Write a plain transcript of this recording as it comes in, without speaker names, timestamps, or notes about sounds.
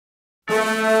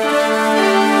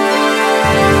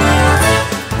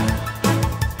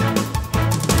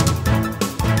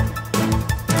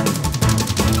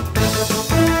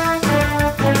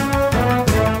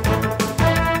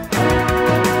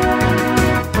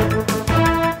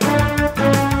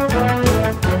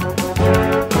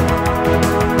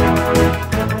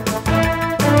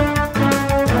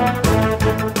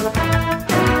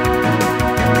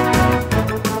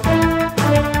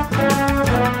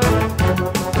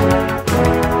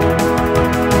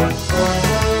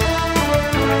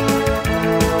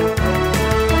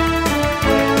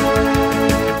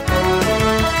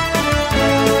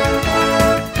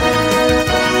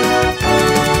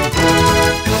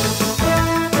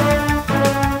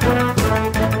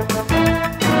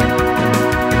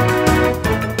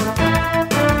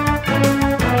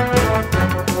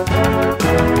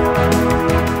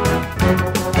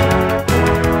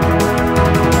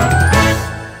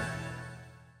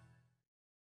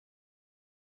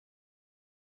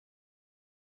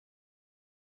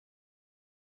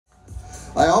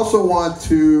I also want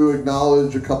to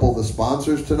acknowledge a couple of the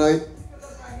sponsors tonight.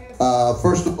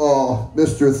 First of all,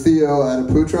 Mr. Theo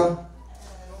Adaputra,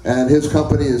 and his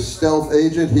company is Stealth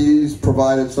Agent. He's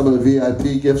provided some of the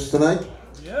VIP gifts tonight.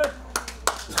 Yeah.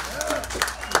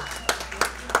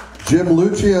 Jim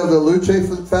Lucci of the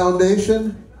Lucci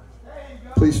Foundation.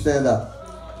 Please stand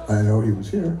up. I know he was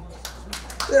here.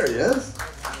 There he is.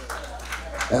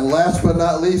 And last but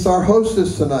not least, our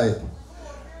hostess tonight,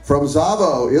 from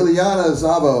Zavo, Ilyana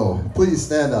Zavo. Please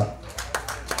stand up.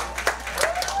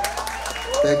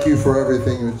 Thank you for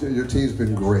everything. Your team's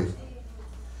been great.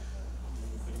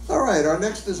 All right, our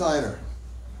next designer.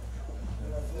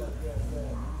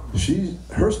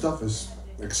 Her stuff is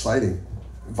exciting,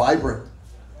 vibrant,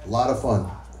 a lot of fun.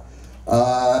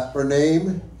 Her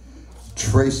name,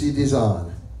 Tracy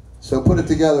Dizon. So put it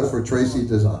together for Tracy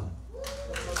Dizon.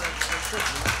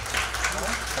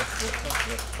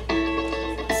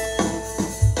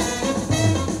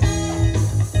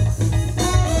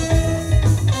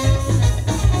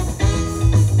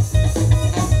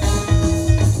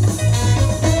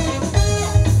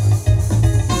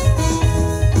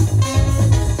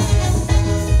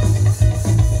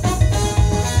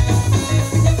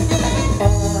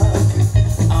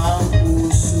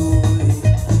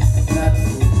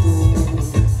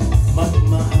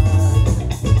 Magmahal,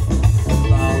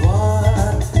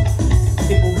 bawat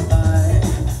ibuka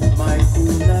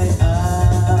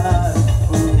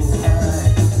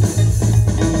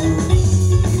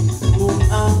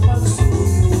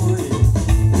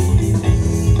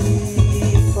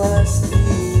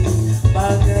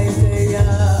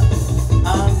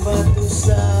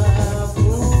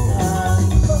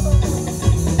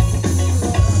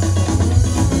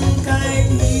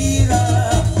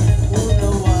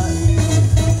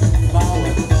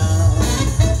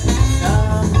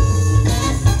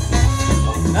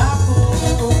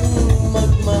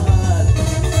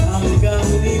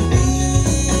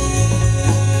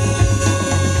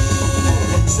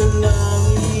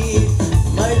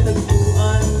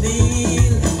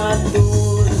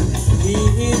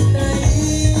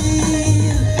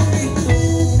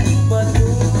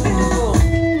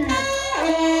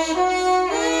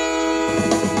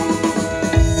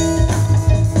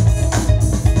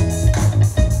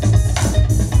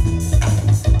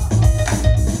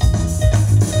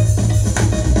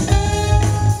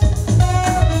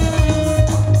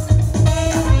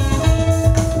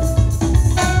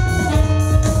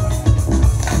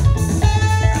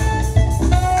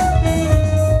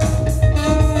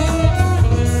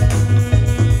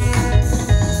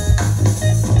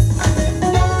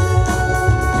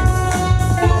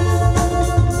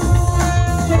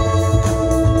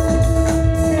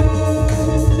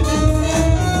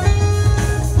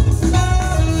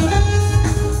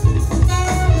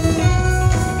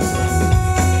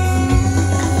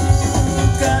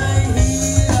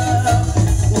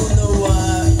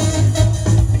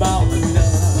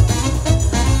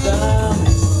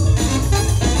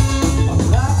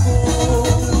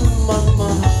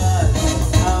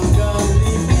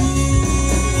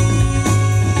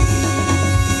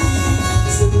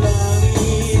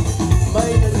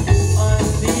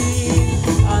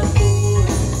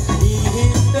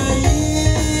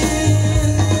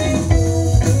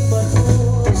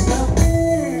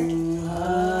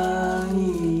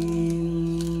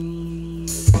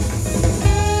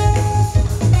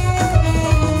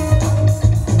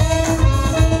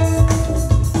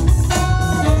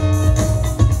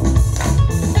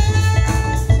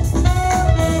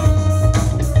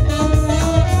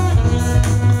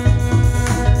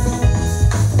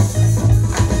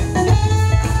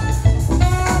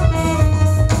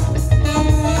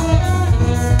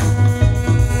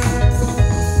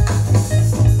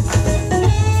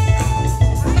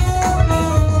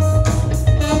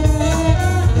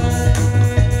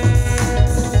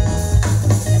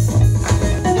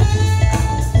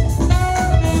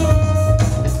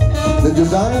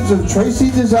designs of Tracy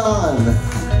Design.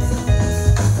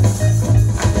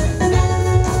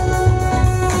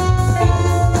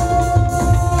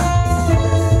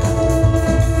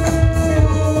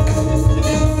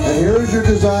 Here's your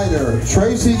designer,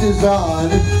 Tracy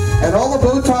Design, and all the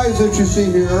bow ties that you see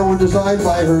here were designed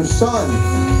by her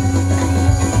son.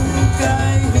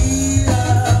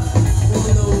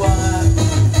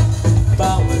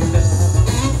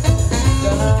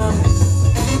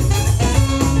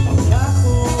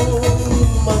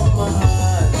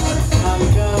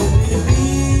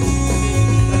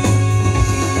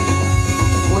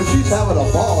 Well, she's having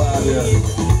a ball out here.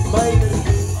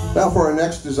 Now for our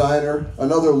next designer,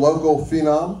 another local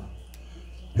phenom.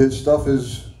 His stuff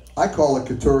is, I call it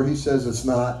couture, he says it's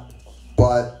not,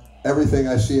 but everything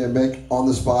I see him make on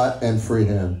the spot and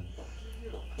freehand.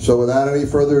 So without any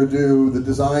further ado, the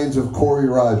designs of Corey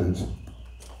Rogers.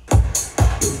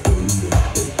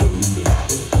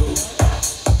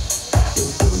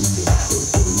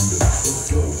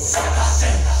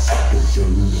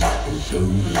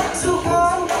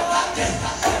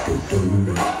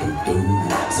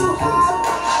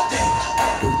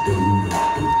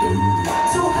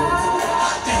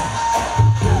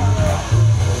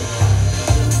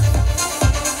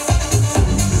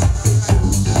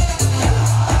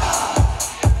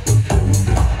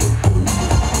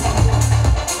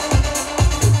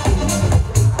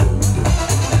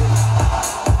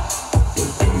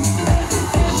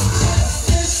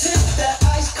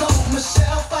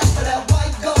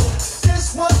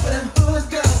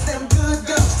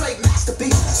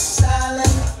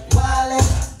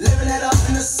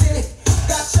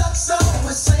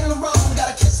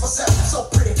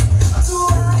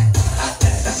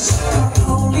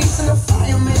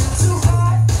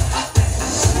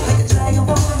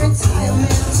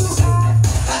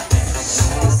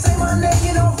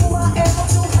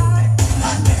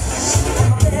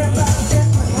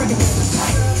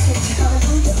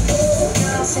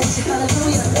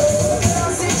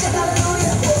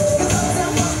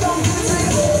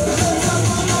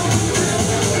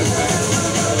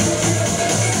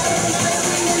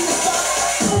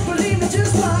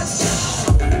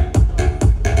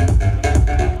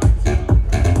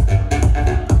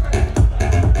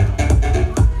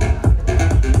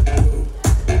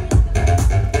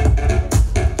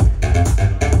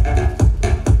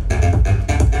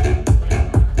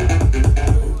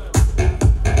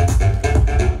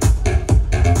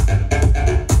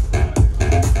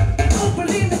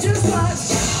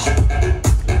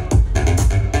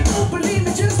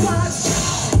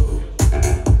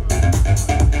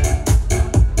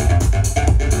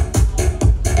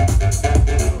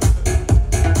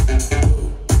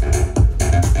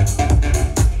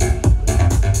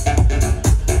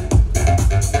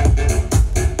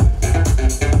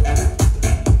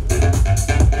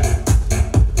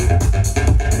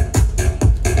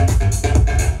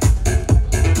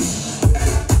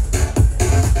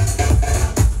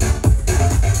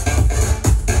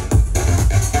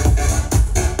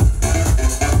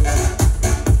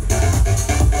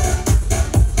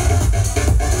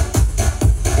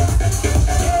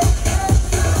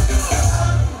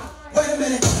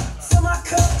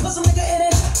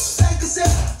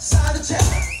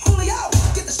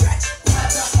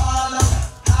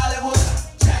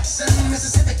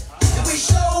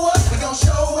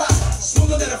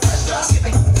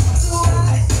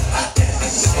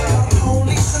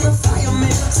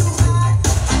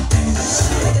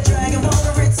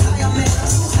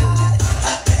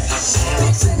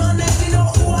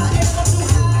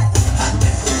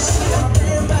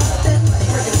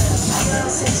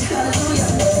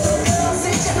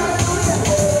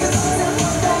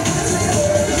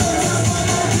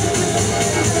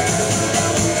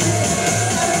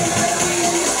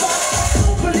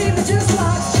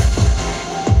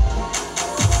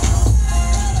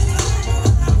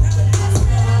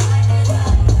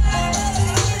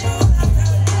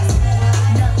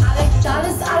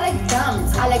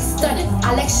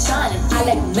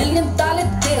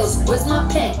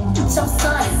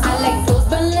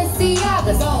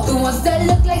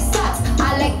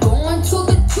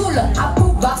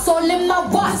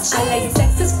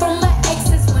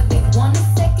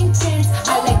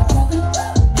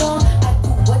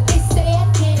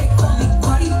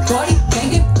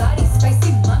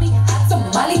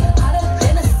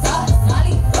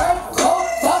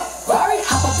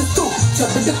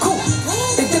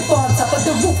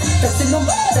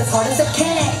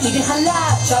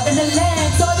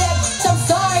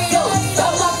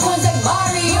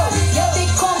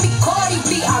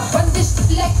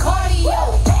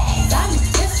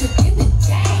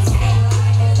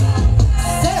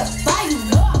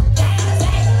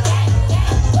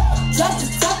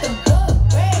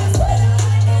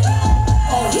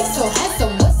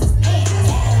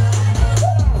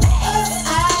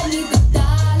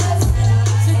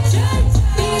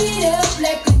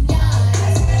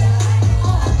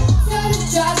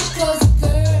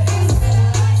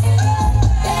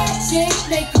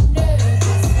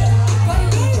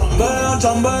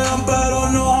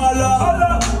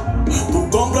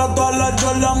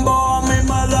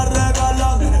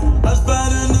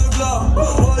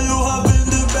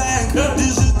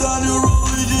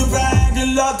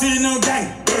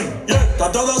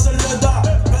 a todas se les da,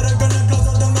 pero es que en el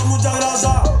closet tengo mucha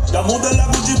grasa. Ya mudé la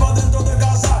Gucci pa' dentro de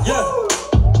casa, yeah.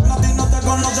 A ti no te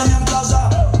conocen ni en plaza.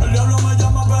 El diablo me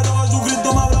llama, pero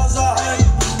Jesucristo me abraza.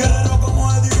 Guerrero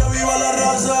como Eddie, que viva la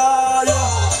raza, yeah.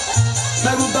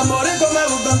 Me gustan boricua, me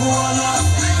gustan cubana.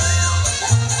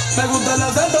 Me gusta el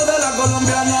acento de la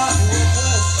colombiana.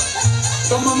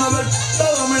 Como me ve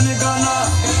la dominicana.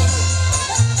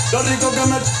 Lo rico que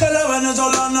me de la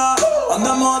venezolana.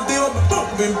 Andamos activos,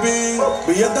 pim pim.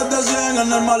 Billetes de 100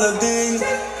 en el maletín.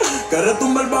 Que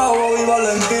retumbe el bajo y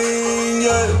Valentín,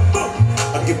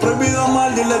 yeah. Aquí prohibido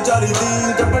mal, dile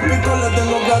charitín. Que por pico le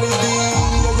tengo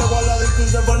claritín. Yo llego a la disco y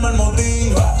se forma el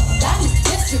motín.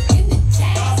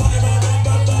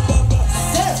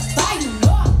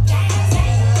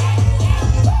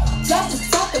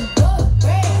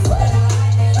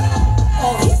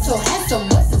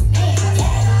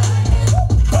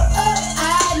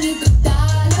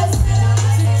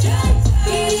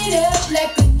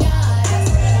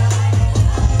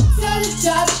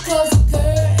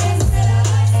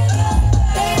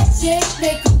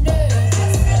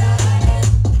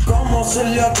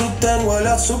 Tú tengo el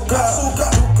azúcar, tú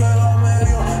que va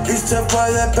medio y se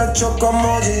fue de pecho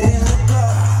como Ginny Luca.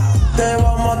 Te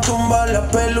vamos a tumbar la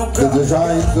peluca. The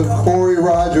designs of Corey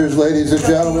Rogers, ladies and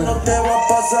gentlemen. No te va a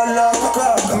pasar la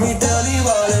boca. Mi tele y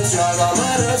Valenciaga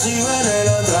me reciben en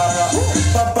la entrada.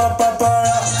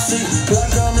 Para, sí,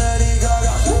 la Lady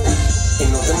Gaga. Y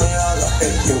no te me hagas,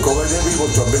 que en cover de vivo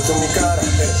tú has visto mi cara.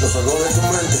 Lo salgo de tu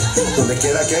mente, donde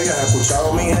quiera que hayas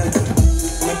escuchado mi gente.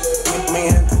 Mi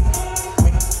gente.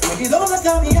 ¿Y dónde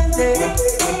está mi gente?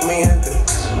 Mi gente.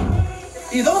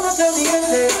 ¿Y dónde está mi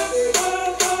gente?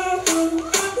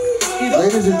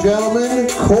 Ladies and gentlemen,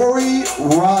 Corey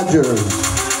Rogers.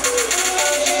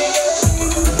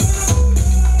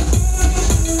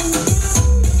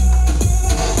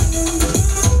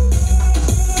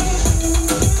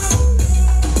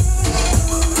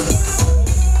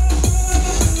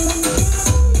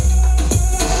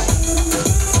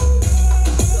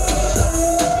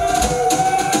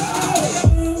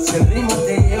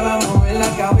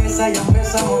 Ya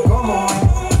empezamos como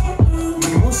es.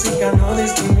 Mi música no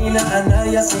discrimina a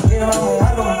nadie, así que vamos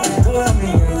a romper. Toda mi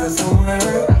gente se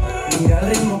mueve. Mira el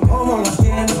ritmo como los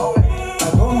tiene.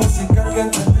 Hago música que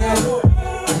entretiene.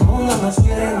 El mundo nos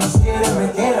quiere,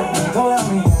 me quiere. Toda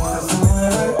mi gente se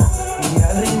mueve.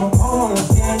 Mira el ritmo como los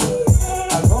tiene.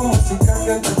 Hago música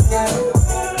que entretiene.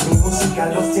 Mi música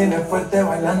los tiene fuerte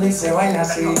bailando y se baila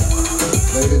así.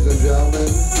 Ladies and gentlemen,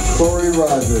 Corey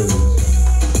Rogers.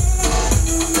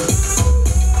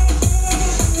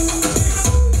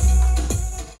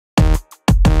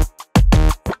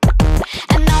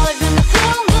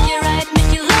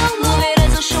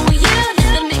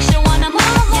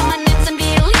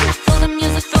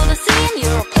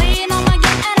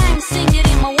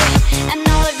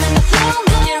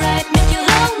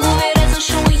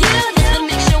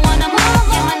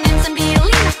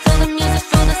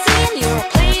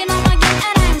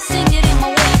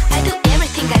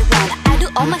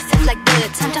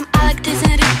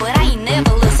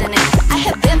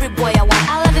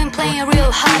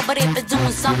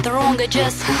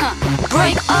 Just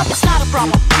break up, it's not a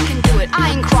problem. I can do it,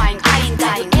 I ain't crying, I ain't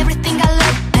dying. Everything I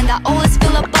love, and I always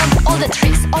feel above. All the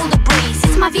tricks, all the breeze.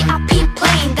 It's my VIP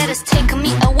plane that has taken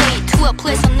me away to a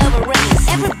place I'll never raise.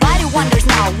 Everybody wonders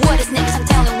now, what is next? I'm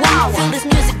telling wow. Feel this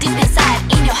music deep inside,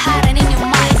 in your heart and in your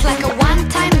mind. It's like a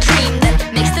one-time dream that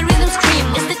makes the rhythm scream.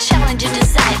 It's the challenge you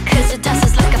decide, cause it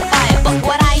dances like a fire. But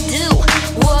what I do,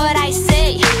 what I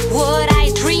say, what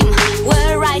I dream,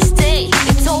 where I stay,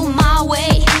 it's all my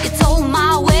way.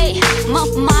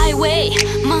 My way,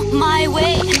 my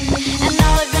way. And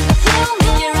now I live in the flow,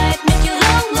 make it right, make it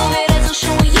long. Love it as I'm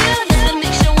showing you, this will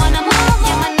make sure wanna move.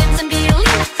 Yeah, my name's in Berlin,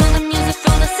 feel the music,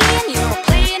 feel the scene. You're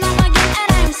playing on my game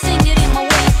and I'm singing in my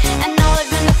way. And now I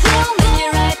live in the flow, make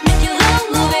it right, make it long.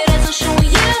 Love it as I'm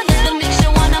showing you, this will make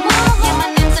sure wanna move. Yeah, my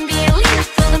name's in Berlin,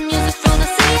 feel the music, feel the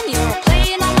scene. You're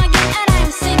playing on my game and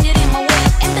I'm singing in my way.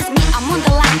 And that's me, I'm on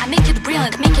the line, I make it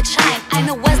brilliant, make it shine. I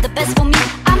know what's the best for me.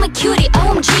 I'm a cutie,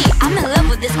 OMG, I'm in love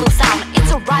with this cool sound.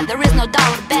 It's alright, there is no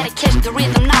doubt. Better catch the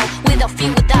rhythm now, without fear,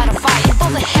 without a fight.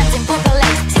 Both the hands and both the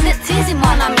legs, see that's easy,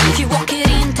 mon ami. If you walk it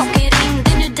in, talk it in,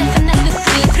 then you're definitely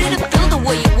free. Free to feel the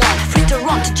way you want, free to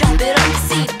run, to jump it up.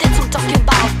 See, that's what I'm talking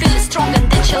about, feel it strong and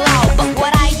then chill out. But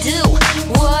what I do,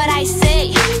 what I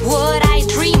say, what I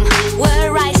dream,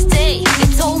 where I stay,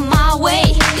 it's all my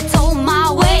way, it's all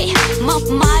my way,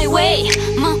 my way,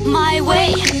 my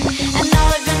way. And now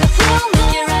I live in the flow,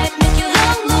 make it right, make it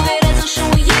long. Love it as I'm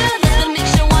showing you, this will make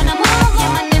sure wanna move.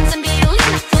 Yeah, my name's in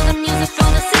Berlin, feel the music,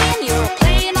 feel the scene. You're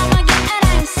playing on my game and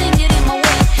I'm singing in my way.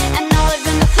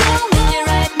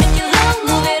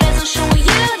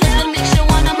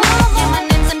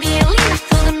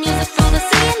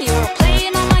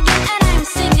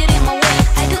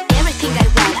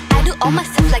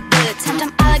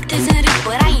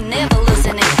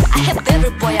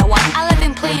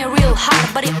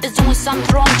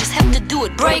 something wrong, just have to do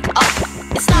it. Break up,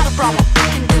 it's not a problem, I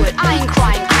can do it. I ain't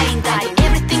crying, I ain't dying.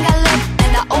 Everything I love,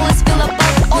 and I always feel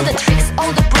above. All the tricks,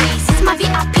 all the breeze. It's my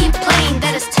VIP plane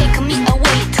that has taken me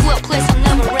away to a place I'll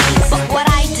never reign. But what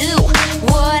I do,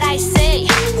 what I say,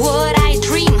 what I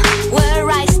dream, where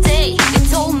I stay,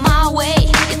 it's all my way,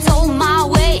 it's all my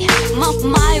way, my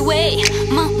way,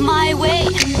 my way.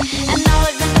 And now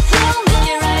I got the flow, make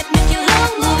it right, make it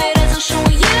long, move it as I'm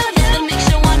showing you. This will make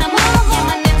sure when I'm home, yeah,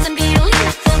 my name's in Berlin.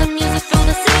 Feel the music, feel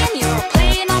the scene, you're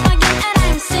playing on my game, and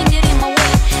I'm singing in my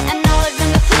way. And now I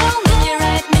got the flow, make it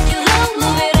right, make it long,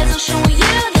 move it as I'm showing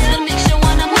you. This will make sure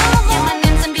when I'm home, yeah, my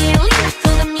name's in Berlin.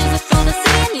 Feel the music, feel the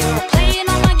scene, you're playing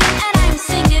on my game, and I'm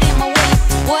singing in my way.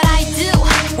 What I do,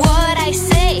 what I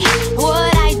say,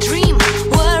 what I dream,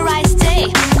 where I stay,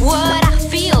 what I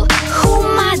feel, who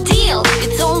my deal.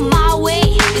 It's all my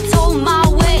way, it's all my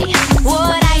way.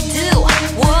 What I do,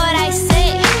 what I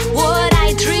say, what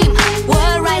I dream,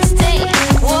 where I stay,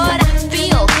 what I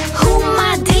feel, who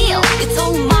my deal. It's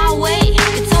all my way,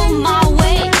 it's all my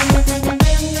way.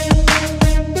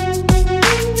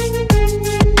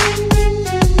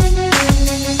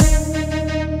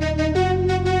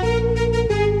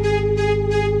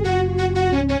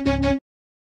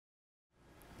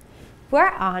 We're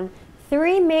on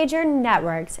 3 major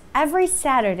networks every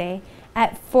Saturday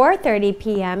at 4:30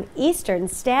 p.m. Eastern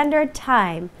Standard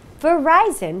Time.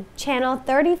 Verizon, Channel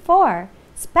 34.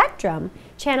 Spectrum,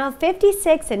 Channel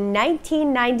 56 and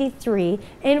 1993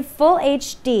 in full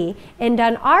HD, and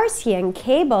on RCN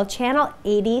Cable, Channel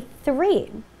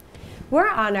 83. We're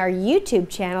on our YouTube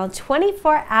channel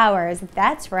 24 hours.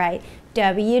 That's right,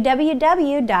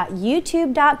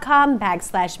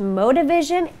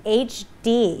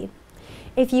 www.youtube.com/MotavisionHD.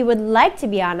 If you would like to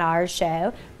be on our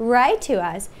show, write to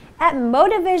us at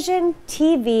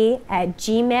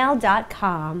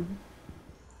motavisiontv@gmail.com.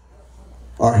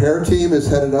 Our hair team is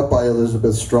headed up by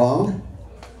Elizabeth Strong.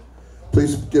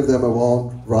 Please give them a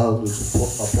warm round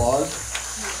of applause.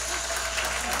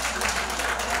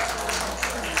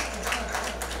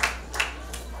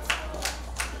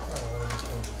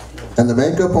 And the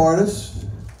makeup artists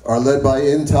are led by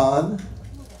Intan.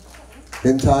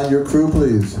 Intan, your crew,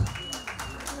 please.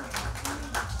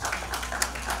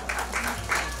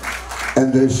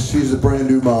 And she's a brand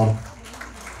new mom.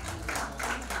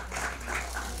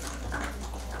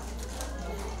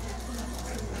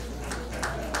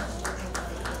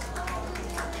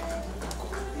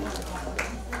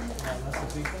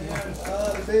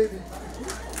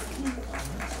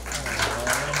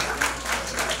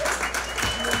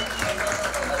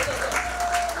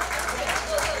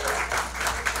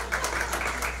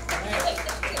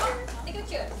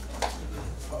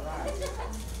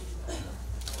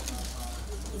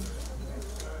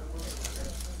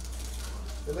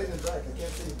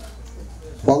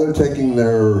 While they're taking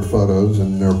their photos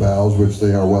and their bows, which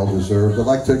they are well deserved, I'd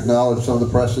like to acknowledge some of the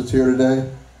press that's here today.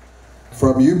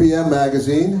 From UBM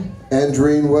Magazine,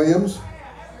 Andreen Williams.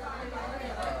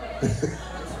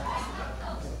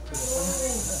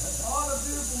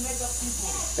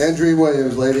 Andreen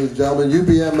Williams, ladies and gentlemen,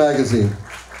 UBM Magazine.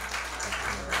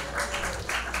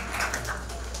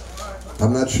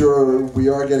 I'm not sure we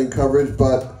are getting coverage,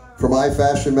 but from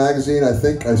iFashion Magazine, I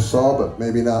think I saw, but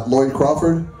maybe not, Lloyd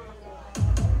Crawford.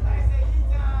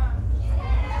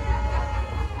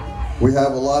 We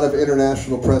have a lot of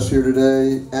international press here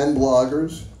today and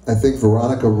bloggers. I think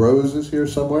Veronica Rose is here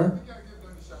somewhere.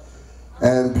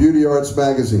 And Beauty Arts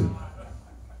Magazine.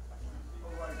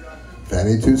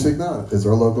 Fanny Tusignan is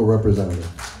our local representative.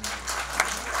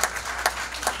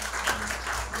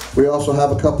 We also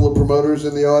have a couple of promoters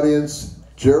in the audience.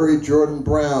 Jerry Jordan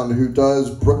Brown, who does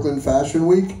Brooklyn Fashion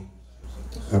Week.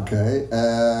 Okay,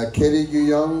 Katie Yu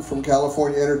Young from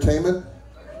California Entertainment.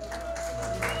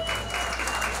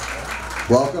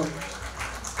 Welcome.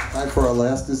 Time for our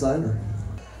last designer.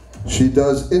 She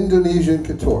does Indonesian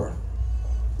couture.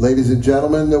 Ladies and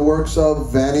gentlemen, the works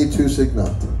of Fanny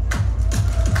Tusignan.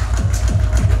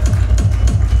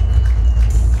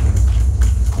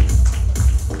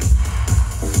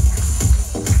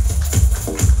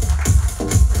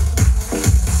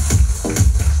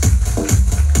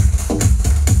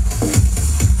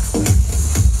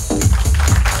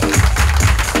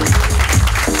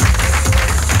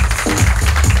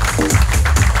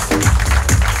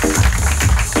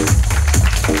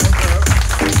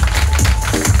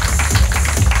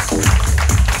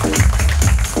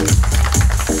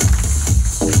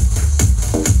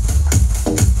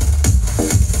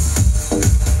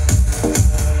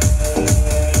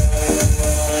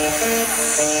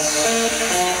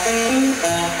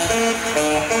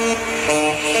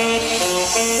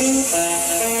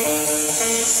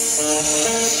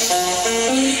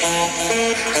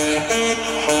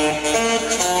 Hey.